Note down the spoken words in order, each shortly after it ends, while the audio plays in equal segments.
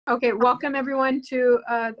Okay, welcome everyone to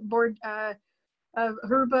the board of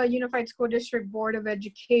Jurupa Unified School District Board of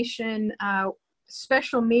Education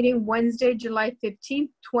special meeting Wednesday, July 15th,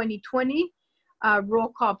 2020.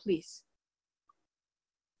 Roll call, please.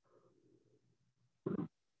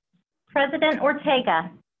 President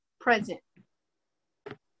Ortega. Present.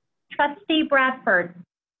 Trustee Bradford.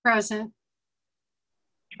 Present.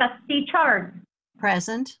 Trustee Chard.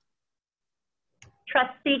 Present.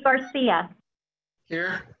 Trustee Garcia.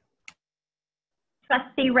 Here.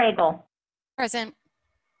 Trustee Regal. Present.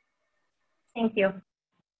 Thank you.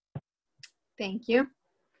 Thank you.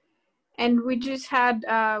 And we just had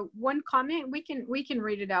one comment. We can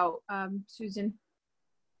read it out, Susan.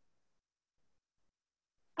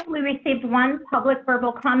 We received one public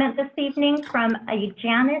verbal comment this evening from a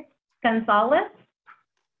Janet Gonzalez.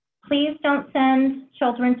 Please don't send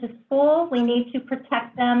children to school. We need to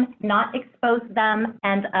protect them, not expose them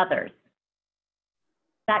and others.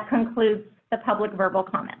 That concludes the public verbal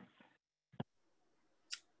comments.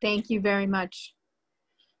 Thank you very much.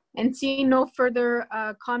 And seeing no further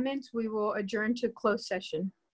comments, we will adjourn to closed session.